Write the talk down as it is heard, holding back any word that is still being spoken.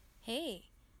Hey,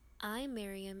 I'm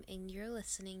Miriam, and you're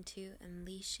listening to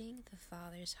Unleashing the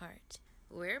Father's Heart.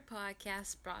 We're a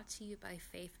podcast brought to you by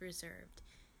Faith Reserved,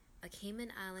 a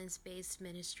Cayman Islands based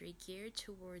ministry geared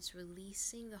towards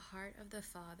releasing the heart of the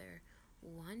Father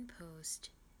one post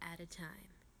at a time.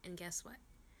 And guess what?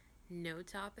 No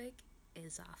topic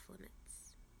is off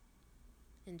limits.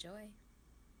 Enjoy.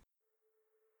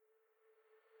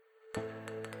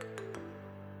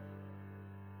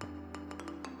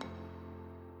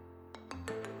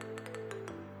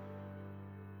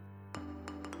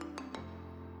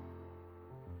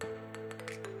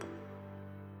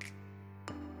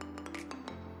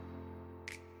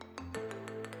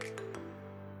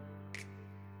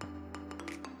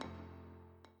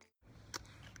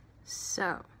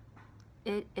 So,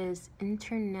 it is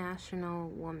International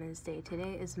Women's Day.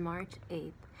 Today is March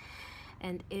 8th,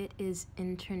 and it is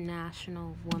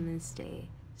International Women's Day.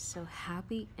 So,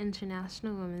 happy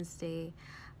International Women's Day.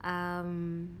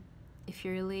 If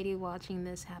you're a lady watching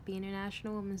this, happy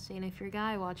International Women's Day. And if you're a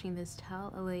guy watching this,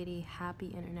 tell a lady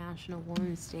happy International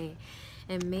Women's Day.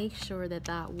 And make sure that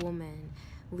that woman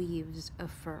leaves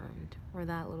affirmed, or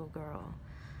that little girl.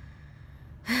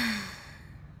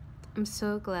 I'm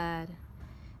so glad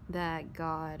that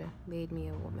God made me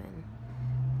a woman.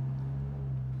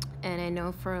 And I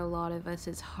know for a lot of us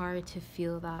it's hard to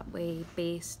feel that way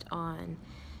based on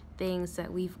things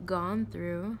that we've gone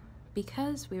through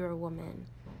because we were women.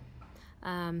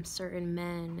 Certain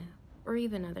men or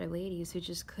even other ladies who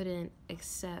just couldn't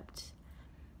accept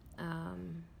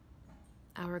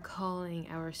our calling,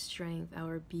 our strength,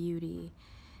 our beauty.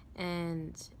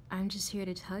 And I'm just here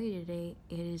to tell you today,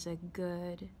 it is a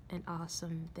good and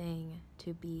awesome thing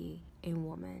to be a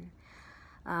woman.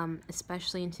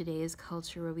 Especially in today's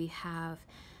culture where we have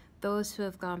those who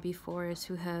have gone before us,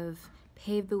 who have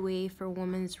paved the way for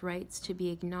women's rights to be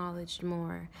acknowledged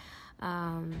more.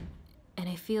 And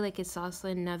I feel like it's also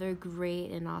another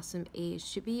great and awesome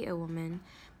age to be a woman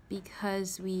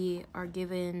because we are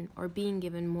given or being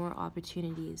given more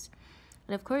opportunities.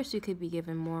 And of course, we could be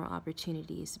given more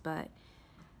opportunities, but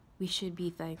we should be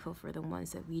thankful for the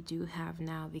ones that we do have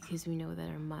now because we know that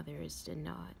our mothers did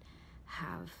not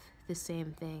have the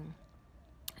same thing.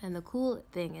 And the cool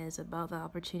thing is about the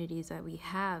opportunities that we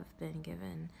have been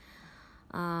given,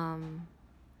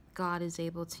 God is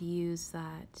able to use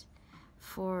that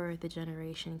for the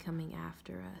generation coming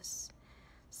after us.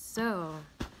 So,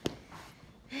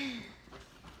 I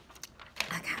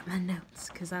got my notes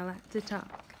because I like to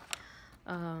talk.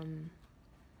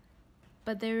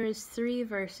 But there is 3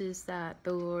 verses that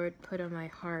the Lord put on my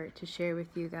heart to share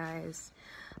with you guys.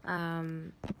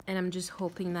 And I'm just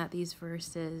hoping that these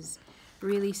verses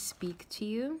really speak to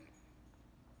you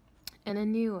in a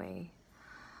new way.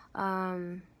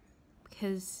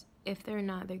 Because if they're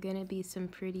not, they're going to be some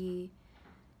pretty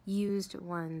used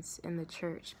ones in the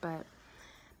church. But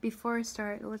before I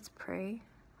start, let's pray.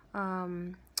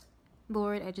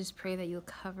 Lord, I just pray that you'll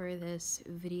cover this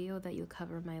video, that you'll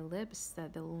cover my lips,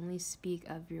 that they'll only speak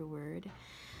of your word.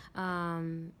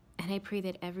 And I pray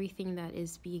that everything that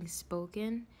is being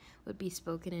spoken would be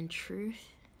spoken in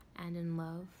truth and in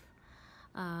love.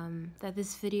 That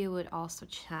this video would also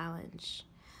challenge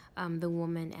the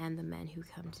women and the men who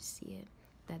come to see it,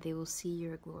 that they will see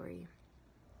your glory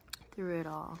through it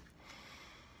all.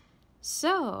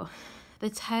 So, the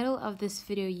title of this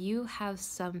video, You Have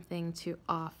Something to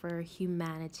Offer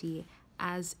Humanity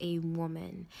as a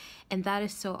Woman. And that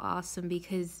is so awesome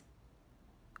because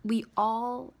we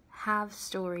all have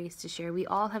stories to share. We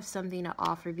all have something to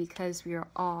offer because we are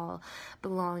all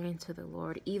belonging to the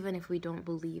Lord, even if we don't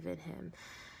believe in Him.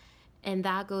 And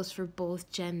that goes for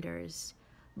both genders.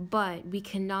 But we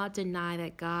cannot deny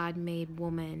that God made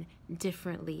woman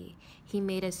differently. He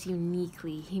made us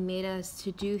uniquely. He made us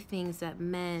to do things that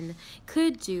men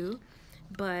could do,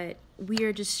 but we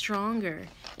are just stronger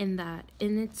in that,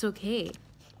 and it's okay.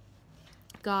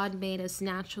 God made us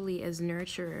naturally as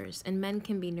nurturers, and men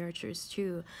can be nurturers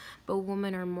too, but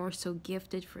women are more so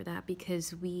gifted for that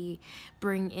because we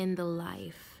bring in the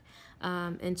life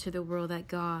into the world that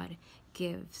God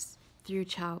gives through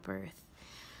childbirth.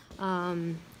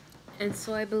 And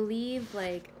so I believe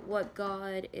like what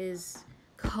God is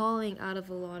calling out of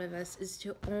a lot of us is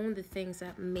to own the things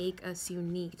that make us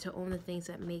unique, to own the things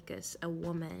that make us a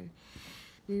woman.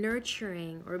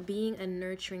 Nurturing or being a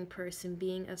nurturing person,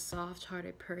 being a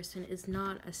soft-hearted person is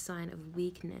not a sign of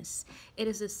weakness. It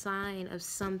is a sign of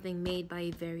something made by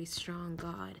a very strong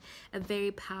God, a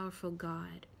very powerful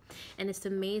God. And it's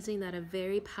amazing that a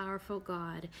very powerful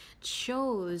God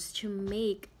chose to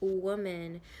make a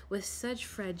woman with such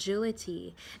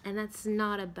fragility, and that's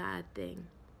not a bad thing.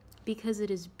 because it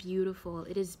is beautiful.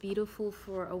 It is beautiful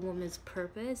for a woman's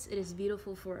purpose. It is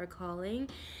beautiful for a calling.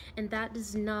 And that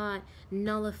does not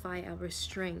nullify our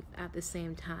strength at the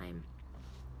same time.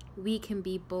 We can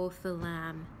be both the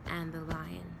lamb and the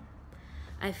lion.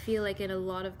 I feel like in a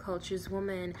lot of cultures,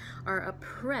 women are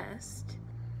oppressed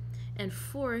and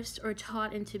forced or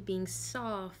taught into being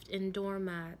soft and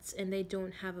doormats, and they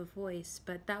don't have a voice.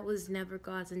 But that was never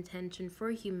God's intention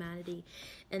for humanity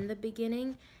in the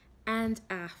beginning and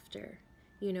after,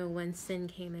 when sin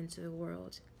came into the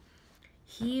world.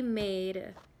 He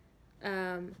made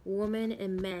women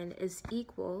and men as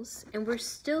equals, and we're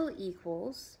still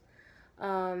equals.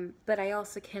 But I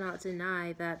also cannot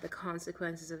deny that the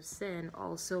consequences of sin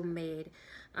also made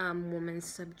women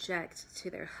subject to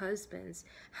their husbands.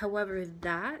 However,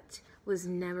 that was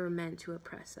never meant to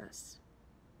oppress us.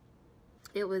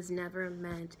 It was never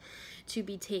meant to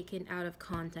be taken out of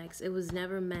context. It was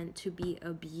never meant to be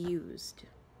abused.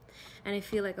 And I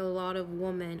feel like a lot of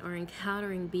women are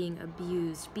encountering being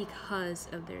abused because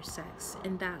of their sex,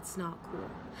 and that's not cool.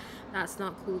 That's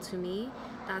not cool to me.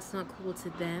 That's not cool to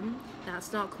them.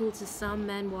 That's not cool to some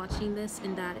men watching this,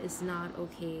 and that is not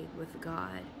okay with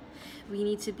God. We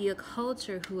need to be a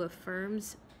culture who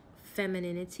affirms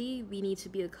femininity. We need to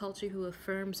be a culture who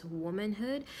affirms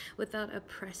womanhood without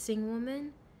oppressing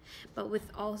women, but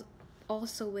with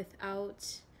also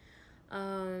without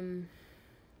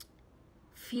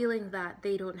feeling that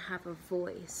they don't have a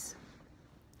voice.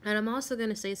 And I'm also going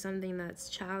to say something that's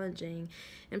challenging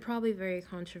and probably very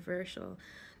controversial,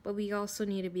 but we also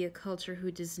need to be a culture who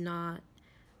does not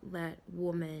let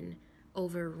women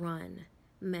overrun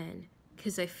men.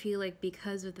 Because I feel like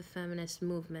because of the feminist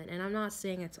movement, and I'm not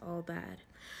saying it's all bad,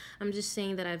 I'm just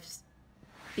saying that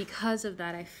because of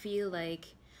that, I feel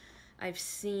like I've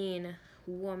seen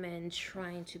women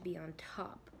trying to be on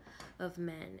top of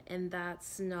men, and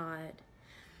that's not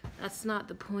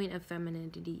the point of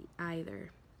femininity either.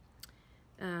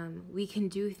 We can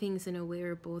do things in a way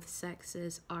where both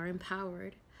sexes are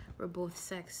empowered, where both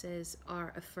sexes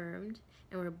are affirmed,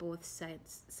 and where both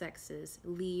sexes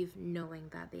leave knowing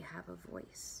that they have a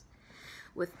voice.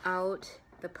 Without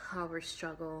the power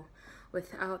struggle,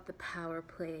 without the power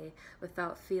play,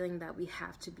 without feeling that we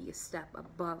have to be a step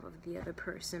above of the other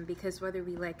person, because whether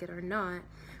we like it or not,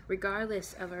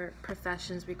 regardless of our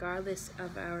professions, regardless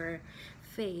of our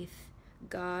faith,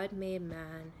 God made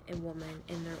man and woman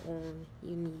in their own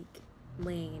unique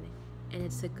lane, and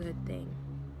it's a good thing.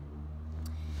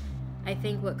 I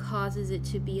think what causes it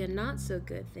to be a not so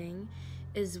good thing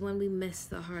is when we miss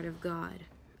the heart of God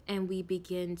and we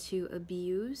begin to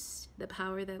abuse the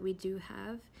power that we do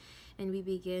have, and we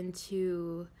begin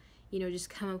to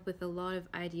just come up with a lot of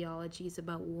ideologies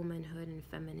about womanhood and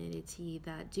femininity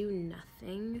that do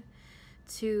nothing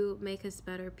to make us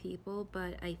better people,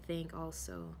 but I think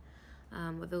also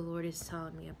what the Lord is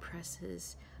telling me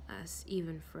oppresses us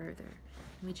even further.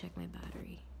 Let me check my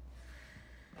battery.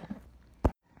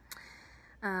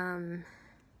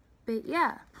 But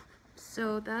yeah,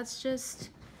 so that's just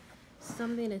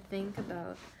something to think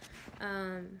about.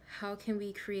 How can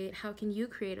you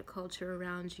create a culture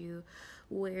around you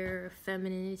where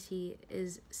femininity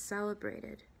is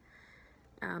celebrated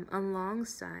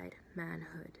alongside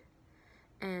manhood?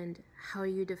 And how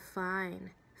you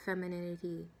define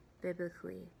femininity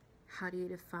biblically? How do you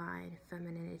define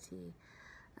femininity,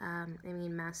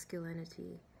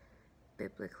 masculinity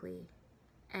biblically?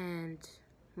 And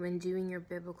when doing your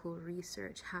biblical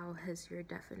research, how has your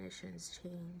definitions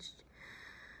changed?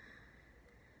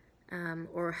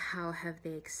 Or how have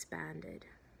they expanded?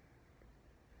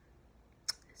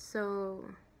 So,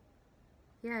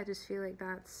 yeah, I just feel like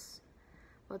that's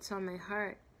what's on my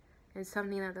heart. And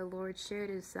something that the Lord shared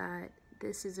is that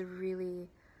this is a really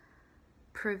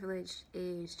privileged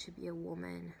age to be a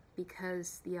woman,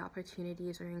 because the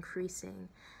opportunities are increasing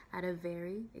at a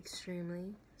very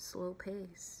extremely slow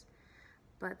pace.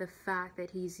 But the fact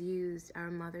that He's used our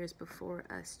mothers before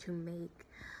us to make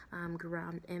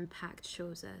ground impact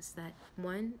shows us that,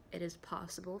 one, it is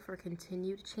possible for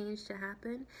continued change to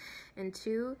happen, and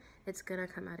two, it's going to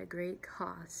come at a great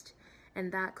cost. And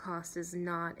that cost does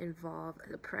not involve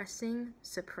suppressing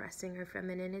our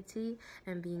femininity,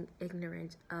 and being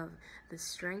ignorant of the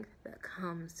strength that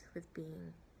comes with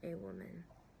being a woman.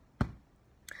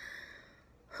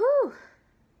 Whew!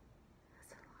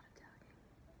 That's a lot of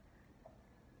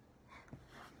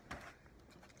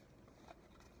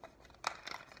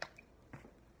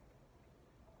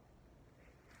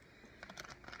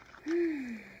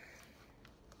talking.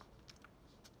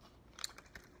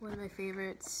 One of my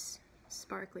favorites,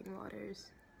 sparkling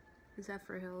waters,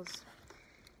 Zephyr Hills,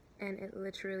 and it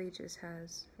literally just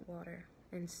has water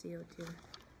and CO2.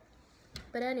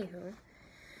 But anywho,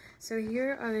 so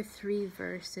here are the 3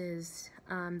 verses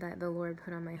that the Lord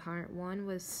put on my heart. One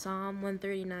was Psalm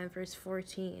 139, verse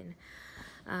 14.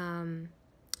 And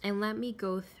let me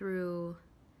go through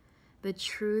the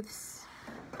truths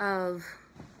of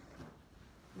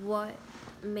what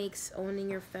makes owning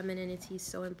your femininity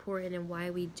so important and why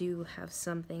we do have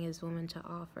something as women to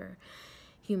offer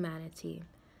humanity.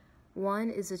 One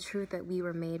is the truth that we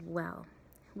were made well.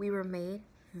 We were made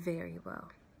very well.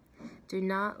 Do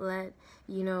not let,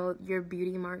 your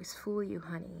beauty marks fool you,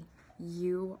 honey.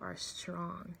 You are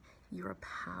strong. You are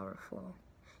powerful.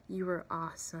 You are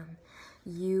awesome.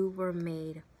 You were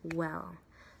made well.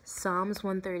 Psalms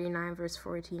 139 verse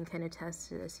 14 can attest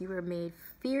to this. You were made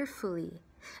fearfully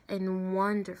and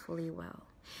wonderfully well.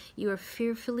 You are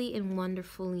fearfully and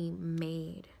wonderfully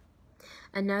made.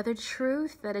 Another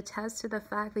truth that attests to the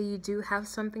fact that you do have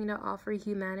something to offer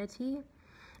humanity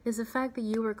is the fact that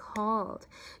you were called.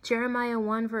 Jeremiah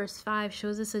 1 verse 5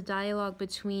 shows us a dialogue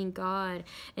between God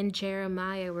and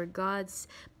Jeremiah, where God's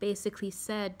basically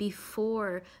said,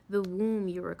 before the womb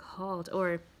you were called,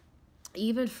 or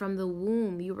even from the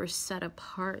womb you were set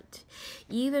apart.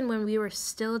 Even when we were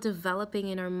still developing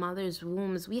in our mother's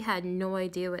wombs, we had no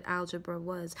idea what algebra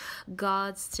was.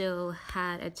 God still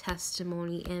had a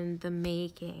testimony in the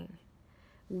making.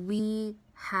 We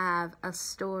have a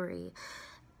story,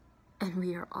 and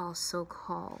we are also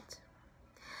called.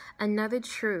 Another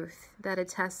truth that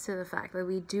attests to the fact that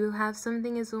we do have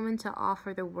something as women to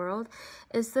offer the world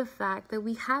is the fact that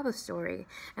we have a story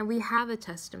and we have a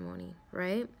testimony,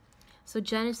 right? So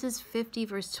Genesis 50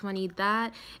 verse 20,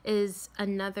 that is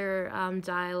another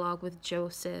dialogue with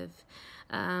Joseph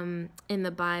in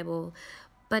the Bible.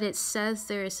 But it says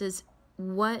there, it says,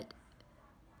 what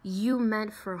you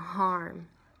meant for harm,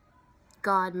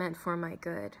 God meant for my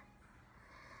good.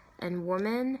 And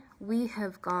women, we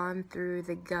have gone through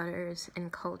the gutters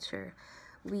in culture.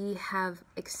 We have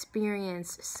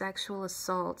experienced sexual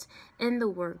assault in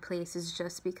the workplaces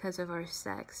just because of our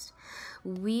sex.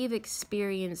 We've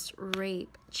experienced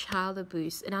rape, child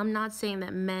abuse, and I'm not saying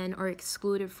that men are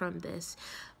excluded from this,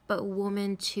 but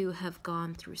women too have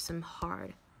gone through some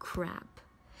hard crap.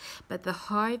 But the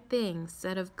hard things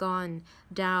that have gone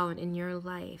down in your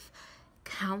life,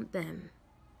 count them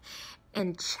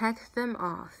and check them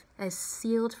off as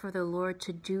sealed for the Lord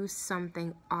to do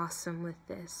something awesome with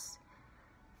this.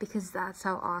 Because that's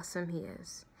how awesome he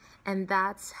is. And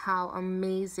that's how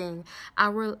amazing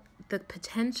the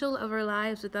potential of our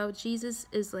lives without Jesus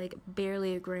is like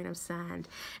barely a grain of sand.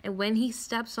 And when he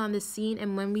steps on the scene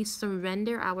and when we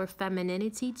surrender our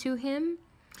femininity to him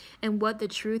and what the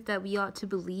truth that we ought to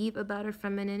believe about our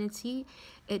femininity,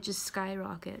 it just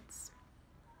skyrockets.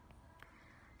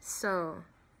 So,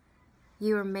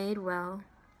 you were made well,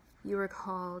 you were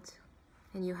called,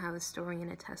 and you have a story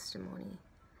and a testimony.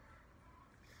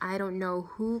 I don't know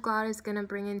who God is going to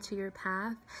bring into your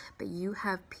path, but you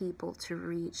have people to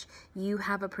reach. You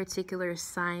have a particular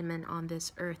assignment on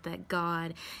this earth that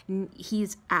God,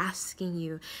 he's asking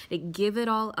you to give it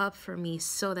all up for me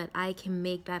so that I can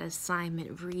make that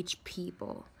assignment reach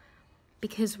people.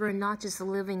 Because we're not just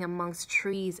living amongst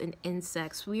trees and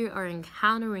insects. We are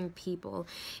encountering people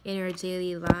in our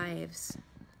daily lives.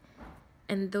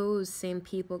 And those same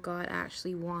people God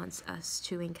actually wants us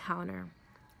to encounter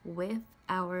with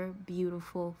our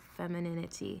beautiful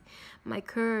femininity. My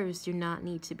curves do not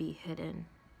need to be hidden,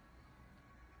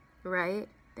 right?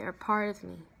 They're part of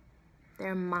me.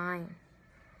 They're mine.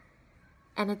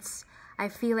 And I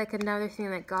feel like another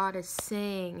thing that God is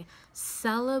saying,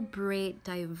 celebrate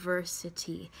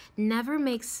diversity. Never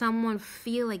make someone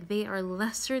feel like they are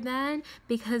lesser than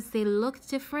because they look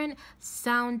different,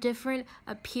 sound different,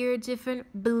 appear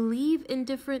different, believe in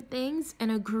different things,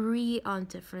 and agree on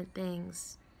different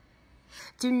things.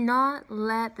 Do not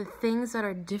let the things that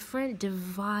are different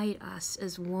divide us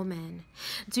as women.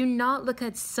 Do not look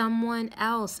at someone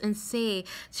else and say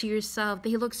to yourself,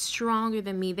 they look stronger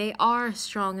than me. They are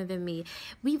stronger than me.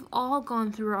 We've all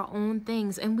gone through our own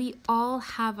things and we all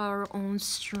have our own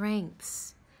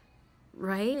strengths,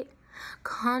 right?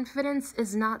 Confidence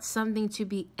is not something to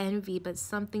be envied, but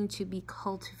something to be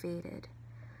cultivated.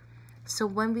 So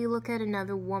when we look at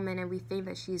another woman and we think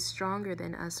that she's stronger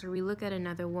than us, or we look at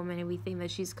another woman and we think that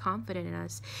she's confident in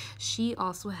us, she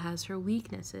also has her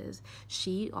weaknesses.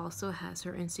 She also has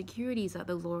her insecurities that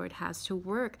the Lord has to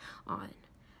work on,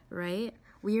 right?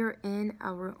 We are in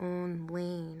our own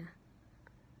lane.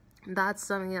 That's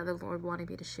something that the Lord wanted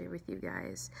me to share with you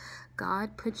guys.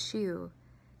 God puts you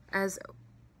as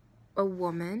a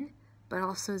woman but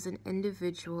also as an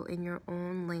individual in your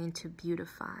own lane to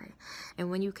beautify. And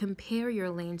when you compare your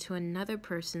lane to another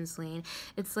person's lane,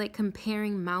 it's like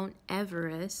comparing Mount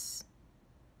Everest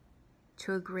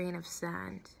to a grain of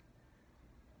sand.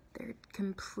 They're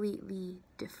completely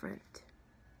different.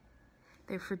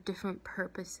 They're for different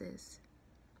purposes.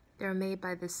 They're made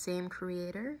by the same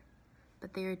creator,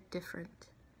 but they are different.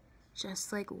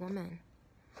 Just like women.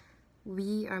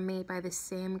 We are made by the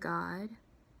same God,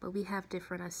 but we have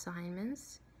different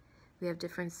assignments. We have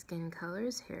different skin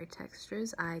colors, hair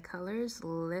textures, eye colors,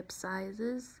 lip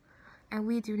sizes, and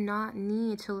we do not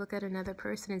need to look at another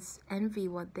person and envy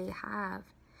what they have,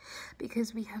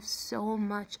 because we have so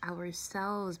much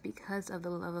ourselves because of the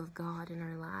love of God in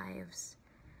our lives.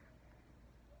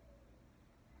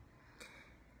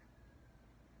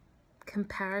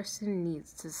 Comparison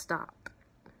needs to stop,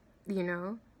 you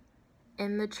know,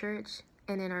 in the church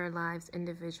and in our lives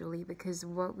individually, because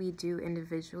what we do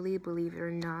individually, believe it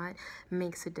or not,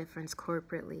 makes a difference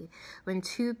corporately. When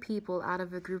two people out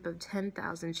of a group of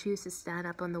 10,000 choose to stand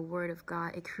up on the word of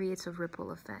God, it creates a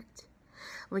ripple effect.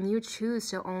 When you choose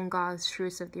to own God's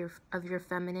truths of your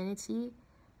femininity,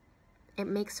 it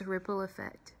makes a ripple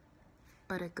effect,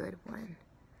 but a good one.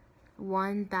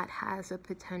 One that has a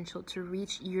potential to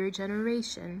reach your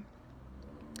generation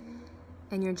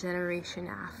and your generation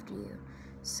after you.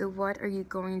 So what are you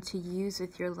going to use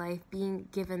with your life being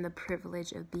given the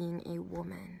privilege of being a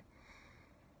woman?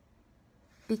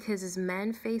 Because as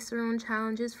men face their own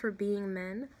challenges for being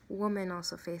men, women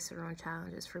also face their own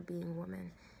challenges for being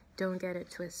women. Don't get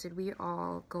it twisted. We're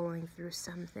all going through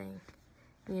something,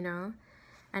 you know?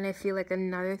 And I feel like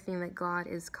another thing that God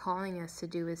is calling us to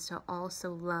do is to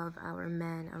also love our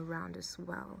men around us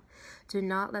well. Do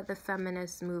not let the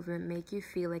feminist movement make you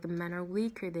feel like men are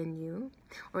weaker than you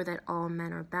or that all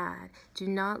men are bad. Do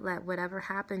not let whatever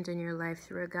happened in your life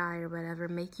through a guy or whatever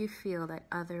make you feel that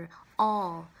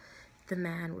all the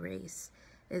man race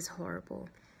is horrible,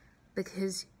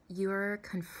 because you're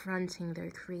confronting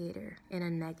their creator in a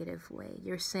negative way.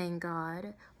 You're saying,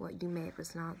 God, what you made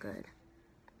was not good.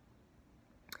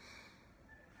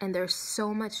 And there's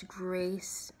so much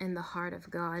grace in the heart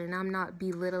of God, and I'm not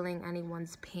belittling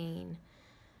anyone's pain,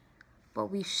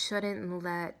 but we shouldn't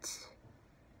let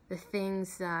the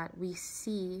things that we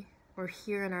see or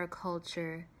hear in our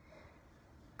culture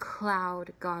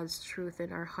cloud God's truth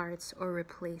in our hearts or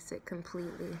replace it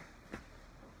completely.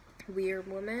 We are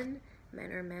women,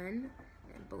 men are men,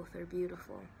 and both are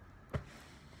beautiful.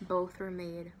 Both were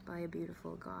made by a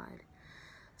beautiful God.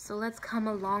 So let's come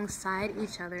alongside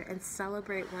each other and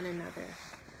celebrate one another.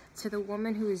 To the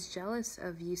woman who is jealous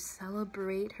of you,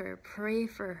 celebrate her, pray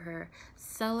for her,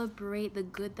 celebrate the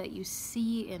good that you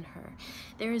see in her.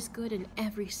 There is good in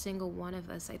every single one of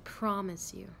us, I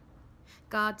promise you.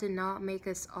 God did not make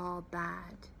us all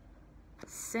bad.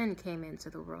 Sin came into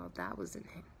the world, that was in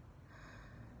him.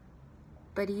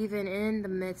 But even in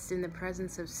the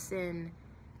presence of sin,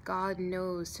 God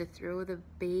knows to throw the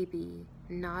baby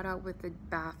not out with the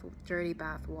dirty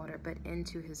bath water, but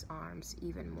into his arms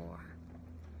even more.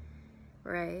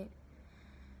 Right?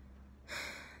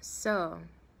 So,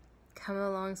 come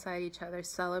alongside each other,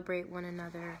 celebrate one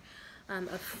another,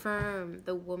 affirm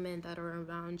the women that are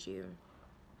around you.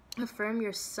 Affirm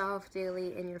yourself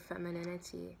daily in your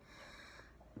femininity.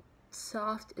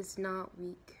 Soft is not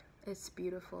weak, it's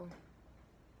beautiful.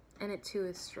 And it too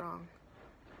is strong.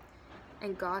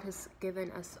 And God has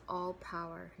given us all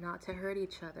power, not to hurt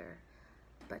each other,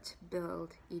 but to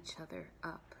build each other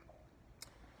up.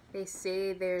 They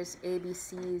say there's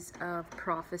ABCs of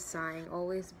prophesying.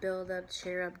 Always build up,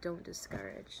 cheer up, don't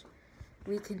discourage.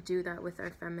 We can do that with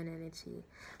our femininity.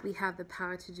 We have the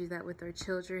power to do that with our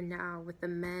children now, with the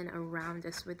men around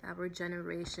us, with our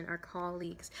generation, our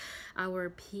colleagues,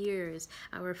 our peers,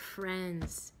 our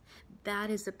friends.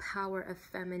 That is the power of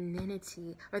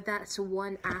femininity, or that's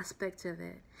one aspect of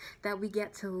it, that we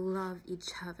get to love each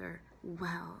other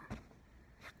well.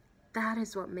 That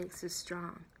is what makes us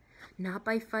strong. Not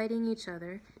by fighting each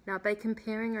other, not by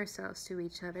comparing ourselves to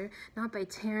each other, not by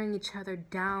tearing each other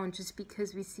down just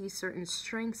because we see certain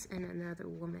strengths in another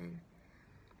woman.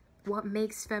 What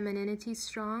makes femininity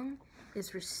strong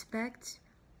is respect,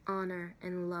 honor,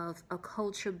 and love, a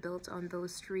culture built on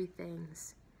those three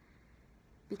things.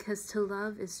 Because to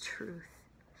love is truth,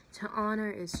 to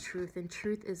honor is truth, and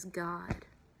truth is God.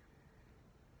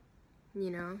 You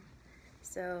know?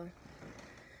 So,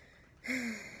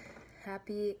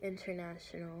 happy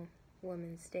International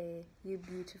Women's Day, you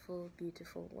beautiful,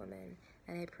 beautiful woman.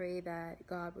 And I pray that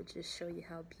God would just show you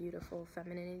how beautiful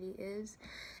femininity is.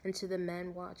 And to the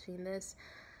men watching this,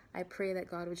 I pray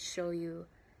that God would show you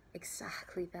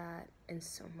exactly that and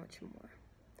so much more.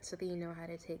 so that you know how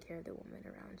to take care of the woman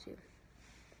around you.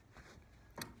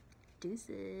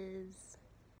 Deuces.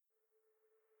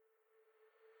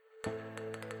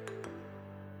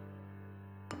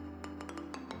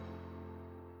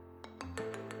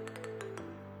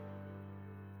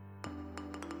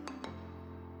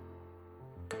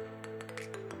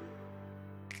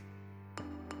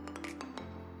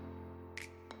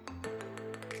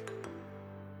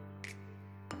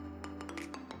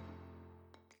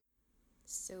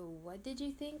 So, what did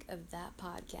you think of that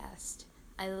podcast?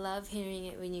 I love hearing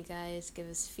it when you guys give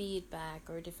us feedback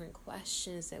or different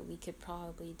questions that we could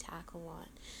probably tackle on.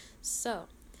 So,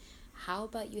 how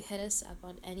about you hit us up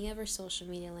on any of our social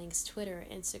media links: Twitter,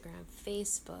 Instagram,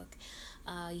 Facebook,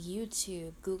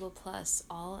 YouTube, Google Plus,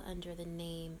 all under the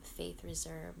name Faith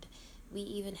Reserved. We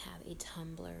even have a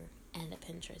Tumblr and a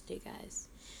Pinterest, you guys.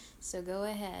 So go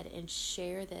ahead and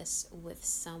share this with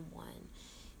someone.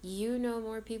 You know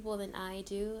more people than I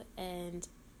do, and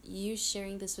you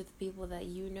sharing this with people that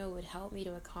you know would help me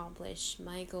to accomplish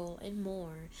my goal and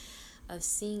more of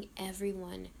seeing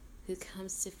everyone who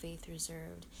comes to Faith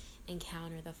Reserved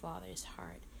encounter the Father's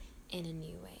heart in a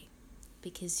new way.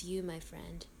 Because you, my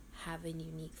friend, have a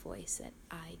unique voice that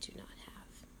I do not have.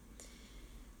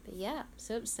 But yeah,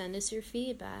 so send us your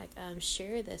feedback.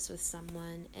 Share this with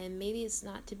someone, and maybe it's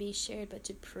not to be shared, but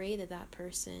to pray that that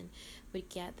person would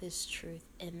get this truth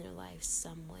in their life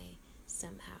some way,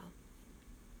 somehow.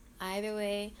 Either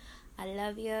way, I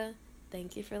love you.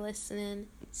 Thank you for listening.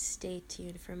 Stay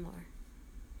tuned for more.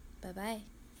 Bye-bye.